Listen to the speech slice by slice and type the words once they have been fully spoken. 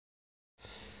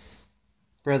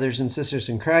Brothers and sisters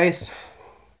in Christ.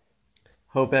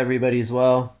 Hope everybody's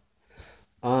well.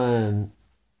 I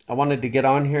wanted to get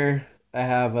on here. I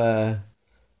have a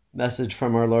message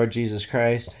from our Lord Jesus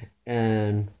Christ,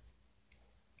 and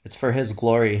it's for his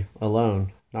glory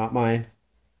alone, not mine.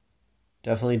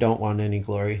 Definitely don't want any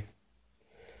glory.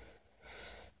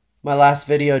 My last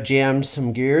video jammed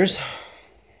some gears,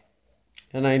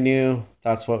 and I knew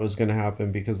that's what was going to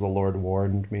happen because the Lord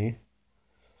warned me.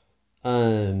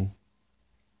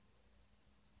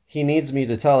 He needs me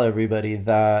to tell everybody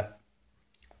that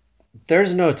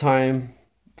there's no time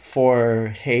for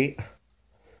hate,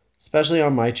 especially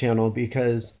on my channel,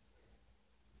 because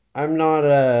I'm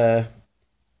not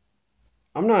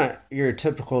your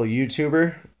typical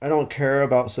YouTuber. I don't care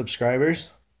about subscribers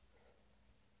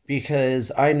because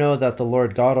I know that the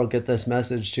Lord God will get this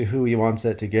message to who he wants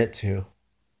it to get to.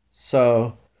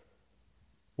 So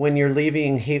when you're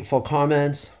leaving hateful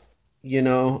comments,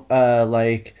 you're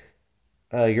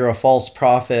a false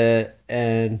prophet,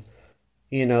 and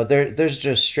there's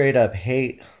just straight up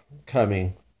hate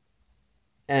coming,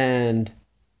 and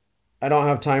I don't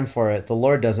have time for it. The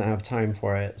Lord doesn't have time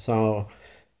for it. So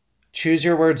choose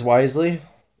your words wisely.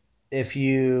 If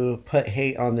you put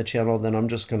hate on the channel, then I'm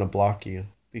just going to block you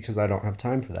because I don't have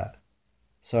time for that.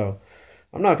 So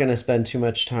I'm not going to spend too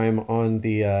much time on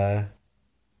the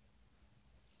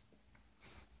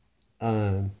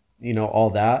all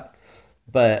that.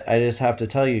 But I just have to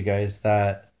tell you guys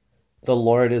that the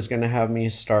Lord is going to have me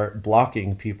start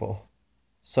blocking people.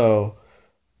 So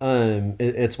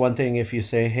it's one thing if you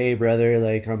say, hey brother,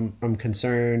 like I'm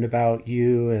concerned about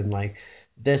you, and like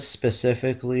this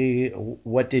specifically,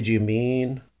 what did you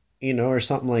mean, or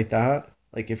something like that,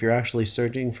 like if you're actually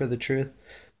searching for the truth.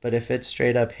 But if it's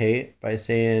straight up hate by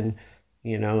saying,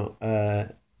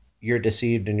 you're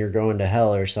deceived and you're going to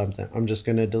hell or something, I'm just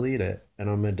going to delete it, and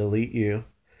I'm going to delete you,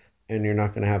 and you're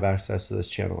not going to have access to this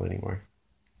channel anymore.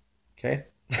 Okay?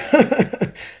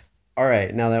 All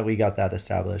right, now that we got that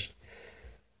established.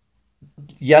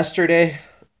 Yesterday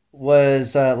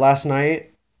was last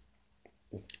night.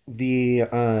 The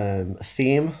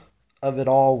theme of it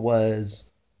all was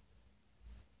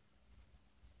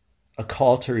a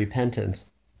call to repentance.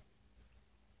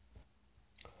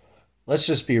 Let's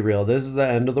just be real. This is the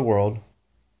end of the world.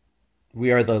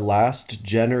 We are the last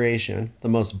generation, the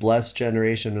most blessed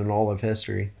generation in all of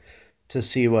history, to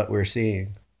see what we're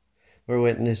seeing. We're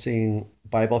witnessing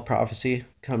Bible prophecy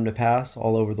come to pass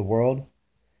all over the world.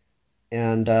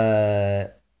 And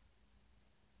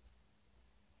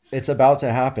it's about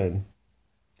to happen.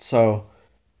 So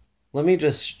let me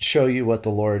just show you what the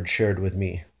Lord shared with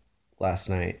me last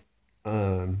night.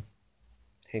 Hang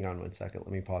on one second.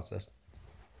 Let me pause this.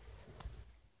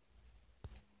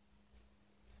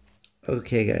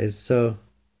 Okay, guys. So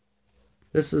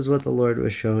this is what the Lord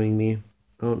was showing me.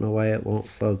 I don't know why it won't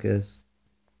focus.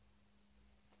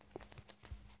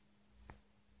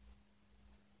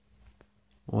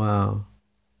 Wow.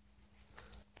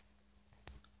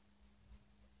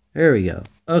 There we go.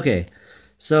 Okay.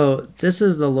 So this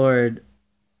is the Lord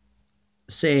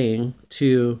saying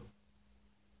to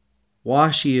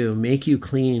wash you, make you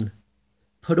clean,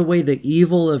 put away the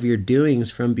evil of your doings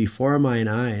from before mine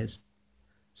eyes.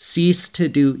 Cease to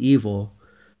do evil.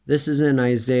 This is in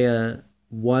Isaiah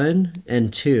 1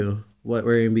 and 2, what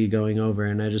we're going to be going over.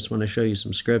 And I just want to show you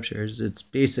some scriptures. It's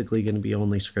basically going to be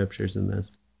only scriptures in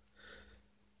this.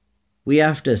 We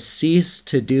have to cease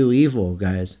to do evil,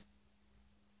 guys.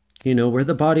 We're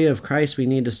the body of Christ. We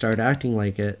need to start acting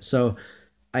like it. So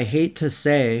I hate to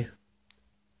say,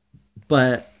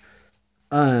 but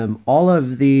all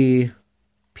of the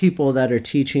people that are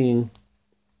teaching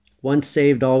once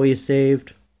saved, always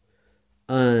saved,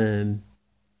 you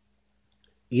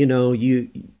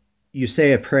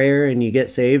say a prayer and you get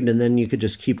saved, and then you could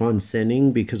just keep on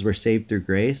sinning because we're saved through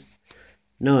grace.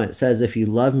 No, it says, if you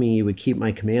love me, you would keep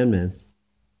my commandments.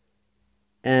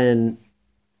 And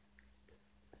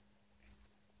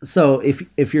so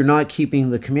if you're not keeping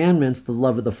the commandments, the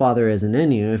love of the Father isn't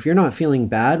in you. If you're not feeling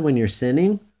bad when you're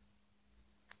sinning,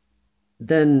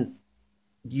 then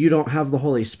you don't have the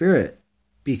Holy Spirit,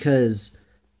 because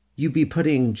you be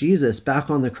putting Jesus back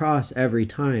on the cross every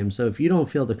time. So if you don't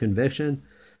feel the conviction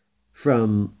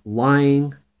from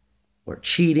lying or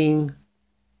cheating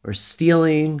or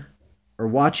stealing or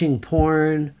watching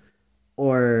porn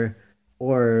or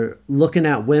looking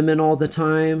at women all the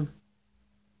time,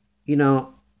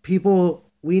 people,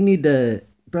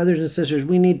 brothers and sisters,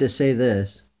 we need to say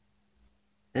this.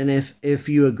 And if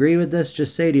you agree with this,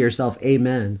 just say to yourself,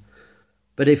 amen.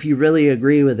 But if you really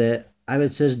agree with it, I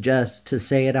would suggest to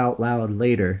say it out loud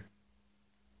later.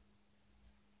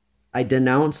 I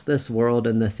denounce this world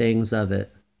and the things of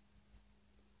it.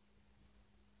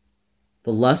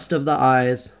 The lust of the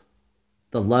eyes,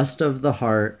 the lust of the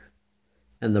heart,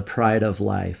 and the pride of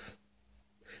life.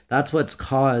 That's what's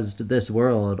caused this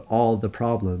world all the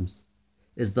problems,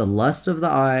 is the lust of the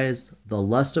eyes, the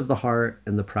lust of the heart,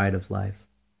 and the pride of life.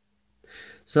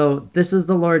 So this is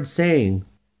the Lord saying,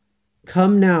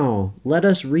 come now, let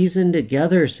us reason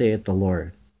together, saith the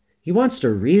Lord. He wants to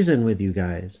reason with you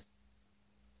guys.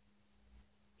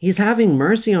 He's having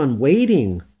mercy on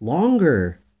waiting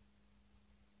longer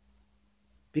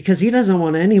because he doesn't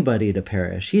want anybody to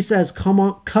perish. He says,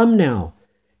 come now,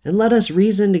 and let us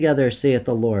reason together, saith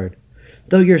the Lord.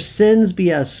 Though your sins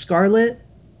be as scarlet,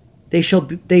 they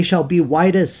shall be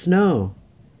white as snow.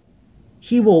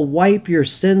 He will wipe your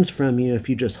sins from you if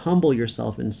you just humble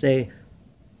yourself and say,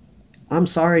 I'm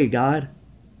sorry, God.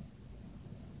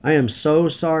 I am so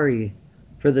sorry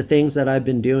for the things that I've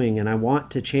been doing, and I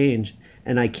want to change,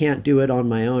 and I can't do it on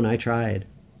my own. I tried.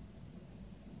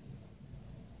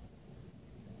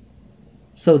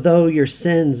 So though your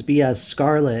sins be as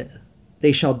scarlet,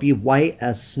 they shall be white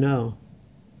as snow.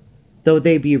 Though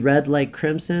they be red like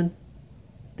crimson,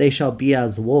 they shall be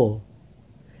as wool.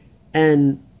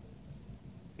 And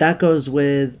that goes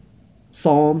with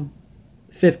Psalm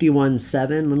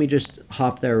 51:7. Let me just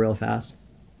hop there real fast.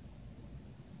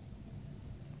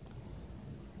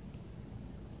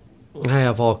 I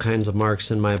have all kinds of marks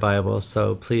in my Bible,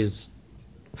 so please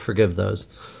forgive those.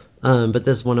 But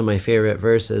this is one of my favorite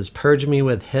verses. Purge me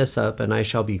with hyssop, and I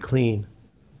shall be clean.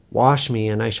 Wash me,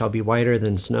 and I shall be whiter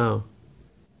than snow.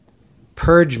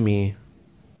 Purge me.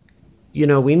 You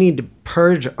know, we need to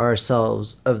purge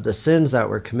ourselves of the sins that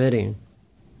we're committing.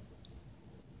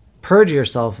 Purge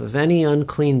yourself of any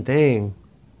unclean thing.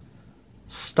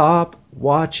 Stop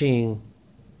watching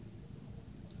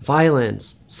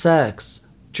violence, sex,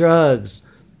 drugs,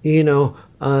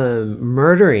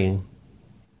 murdering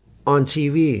on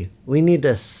TV. We need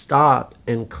to stop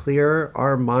and clear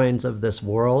our minds of this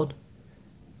world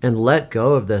and let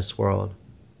go of this world.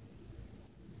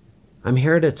 I'm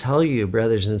here to tell you,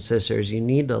 brothers and sisters, you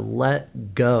need to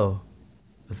let go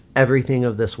of everything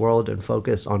of this world and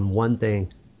focus on one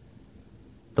thing,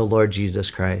 the Lord Jesus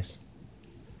Christ.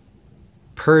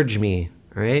 Purge me,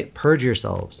 all right? Purge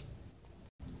yourselves.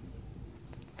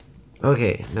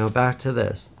 Okay, now back to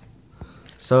this.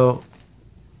 So,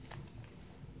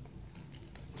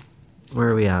 where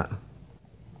are we at?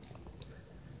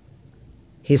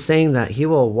 He's saying that he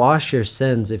will wash your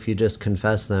sins if you just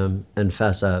confess them and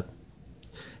fess up.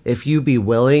 If you be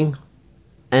willing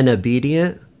and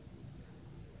obedient,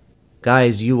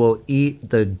 guys, you will eat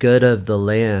the good of the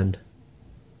land.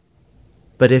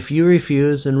 But if you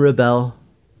refuse and rebel,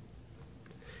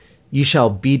 you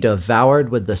shall be devoured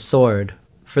with the sword,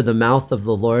 for the mouth of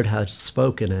the Lord has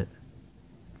spoken it.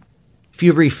 If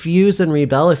you refuse and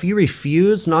rebel, if you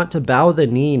refuse not to bow the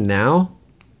knee now,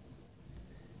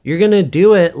 you're going to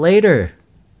do it later.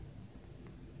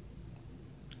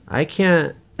 I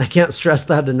can't stress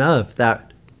that enough,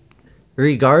 that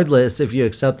regardless if you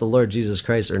accept the Lord Jesus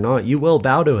Christ or not, you will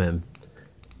bow to him.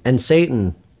 And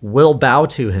Satan will bow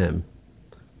to him.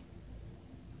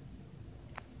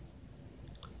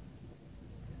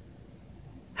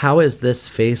 How has this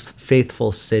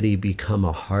faithful city become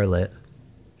a harlot?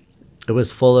 It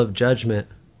was full of judgment,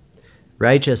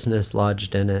 righteousness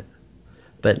lodged in it,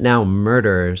 but now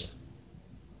murderers.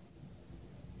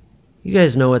 You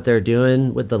guys know what they're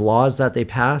doing with the laws that they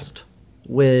passed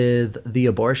with the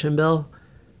abortion bill,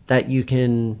 that you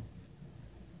can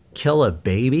kill a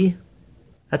baby?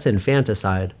 That's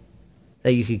infanticide.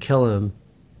 That you could kill him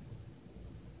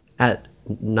at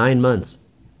 9 months,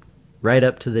 right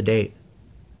up to the date.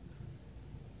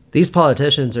 These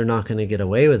politicians are not going to get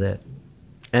away with it.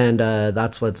 And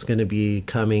that's what's going to be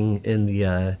coming in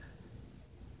the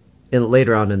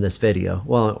later on in this video.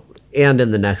 Well, and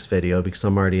in the next video, because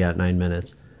I'm already at 9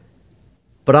 minutes.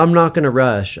 But I'm not going to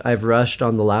rush. I've rushed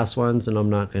on the last ones, and I'm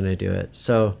not going to do it.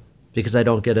 So, because I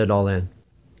don't get it all in.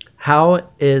 How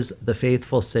is the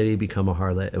faithful city become a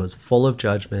harlot? It was full of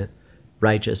judgment,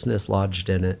 righteousness lodged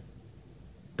in it,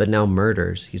 but now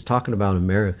murders. He's talking about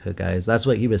America, guys. That's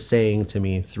what he was saying to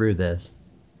me through this.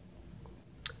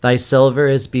 Thy silver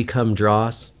is become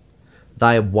dross,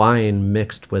 thy wine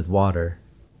mixed with water.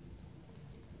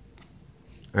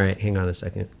 All right, hang on a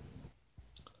second.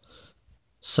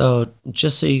 So,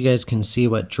 just so you guys can see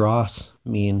what dross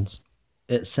means,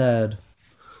 it said,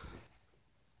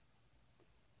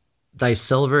 thy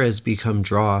silver is become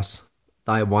dross,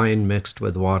 thy wine mixed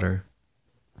with water.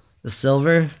 The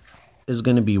silver is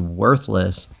going to be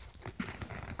worthless.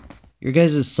 Your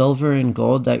guys' silver and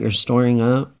gold that you're storing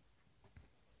up,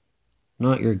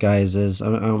 not your guys's, I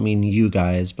don't mean you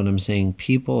guys, but I'm saying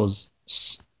people's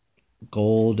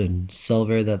gold and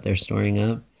silver that they're storing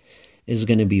up is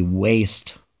going to be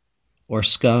waste or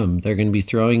scum. They're going to be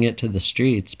throwing it to the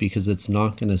streets because it's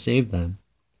not going to save them.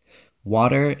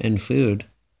 Water and food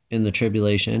in the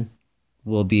tribulation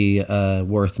will be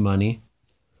worth money.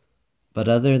 But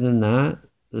other than that,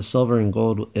 the silver and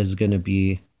gold is going to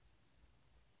be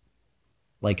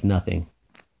like nothing.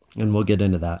 And we'll get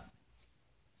into that.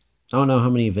 I don't know how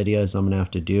many videos I'm going to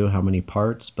have to do, how many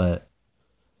parts, but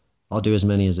I'll do as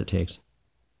many as it takes.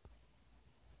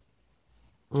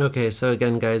 Okay, so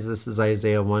again, guys, this is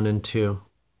Isaiah 1 and 2.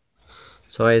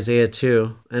 So Isaiah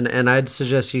 2, and I'd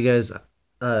suggest you guys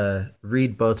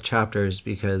read both chapters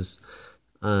because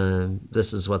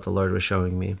this is what the Lord was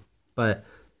showing me. But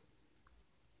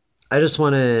I just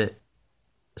want to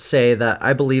say that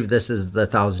I believe this is the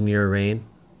 1,000-year reign.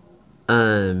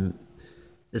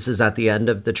 This is at the end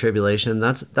of the tribulation.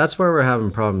 That's where we're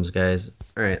having problems, guys.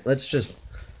 All right, that's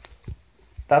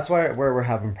where we're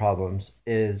having problems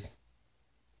is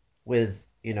with,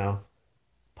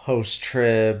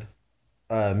 post-trib,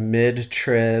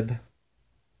 mid-trib.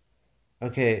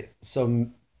 Okay, so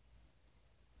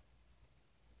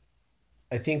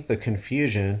I think the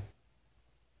confusion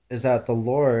is that the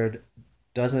Lord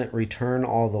doesn't return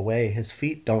all the way. His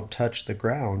feet don't touch the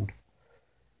ground.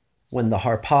 When the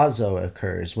harpazo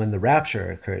occurs, when the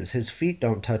rapture occurs, his feet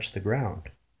don't touch the ground.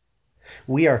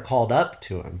 We are called up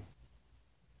to him.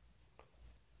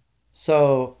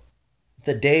 So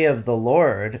the day of the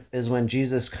Lord is when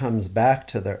Jesus comes back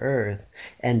to the earth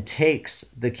and takes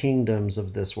the kingdoms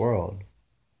of this world.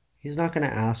 He's not going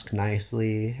to ask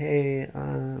nicely, hey,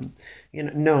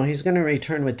 no, he's going to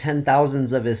return with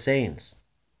 10,000s of his saints.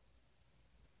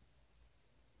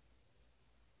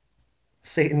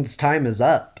 Satan's time is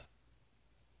up.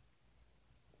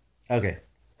 Okay,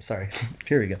 sorry.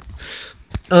 Here we go.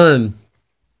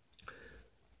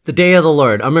 The day of the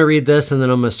Lord. I'm going to read this and then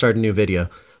I'm going to start a new video.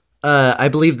 I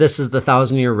believe this is the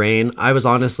 1,000-year reign. I was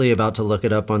honestly about to look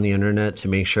it up on the internet to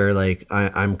make sure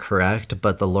I'm correct,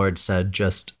 but the Lord said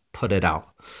just put it out.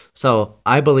 So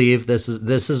I believe this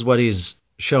is what he's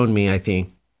shown me, I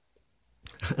think.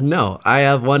 No, I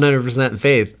have 100%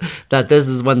 faith that this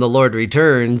is when the Lord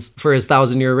returns for his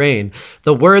 1,000-year reign.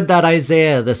 The word that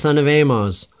Isaiah, the son of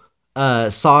Amos,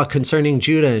 saw concerning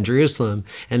Judah and Jerusalem,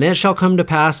 and it shall come to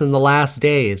pass in the last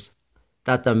days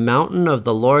that the mountain of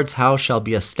the Lord's house shall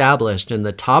be established in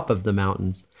the top of the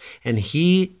mountains, and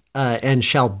he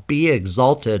shall be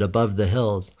exalted above the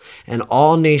hills, and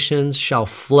all nations shall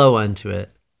flow unto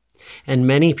it. And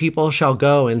many people shall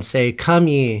go and say, come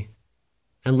ye,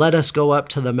 and let us go up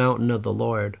to the mountain of the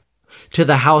Lord, to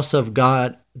the house of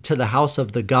God, to the house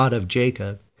of the God of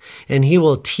Jacob, and he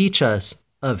will teach us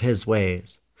of his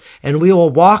ways, and we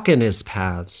will walk in his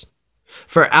paths.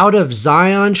 For out of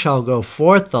Zion shall go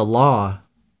forth the law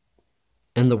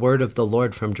and the word of the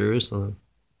Lord from Jerusalem.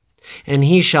 And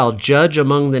he shall judge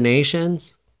among the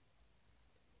nations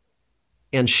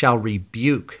and shall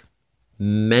rebuke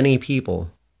many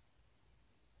people.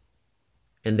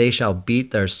 And they shall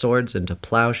beat their swords into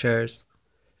plowshares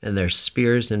and their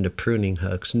spears into pruning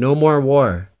hooks. No more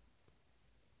war.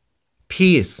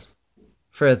 Peace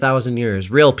for 1,000 years,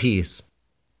 real peace,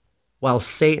 while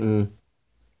Satan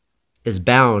is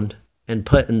bound and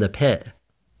put in the pit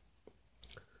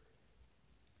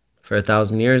for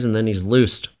 1,000 years, and then he's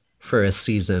loosed for a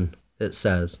season, it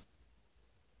says.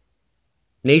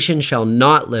 Nation shall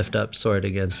not lift up sword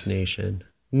against nation,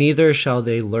 neither shall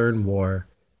they learn war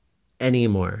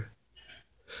anymore.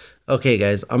 Okay,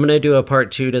 guys, I'm going to do a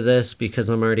part 2 to this because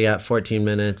I'm already at 14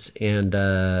 minutes,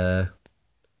 and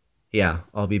yeah,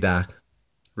 I'll be back.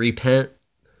 Repent.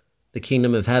 The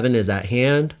kingdom of heaven is at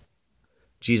hand.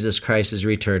 Jesus Christ is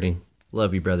returning.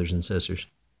 Love you, brothers and sisters.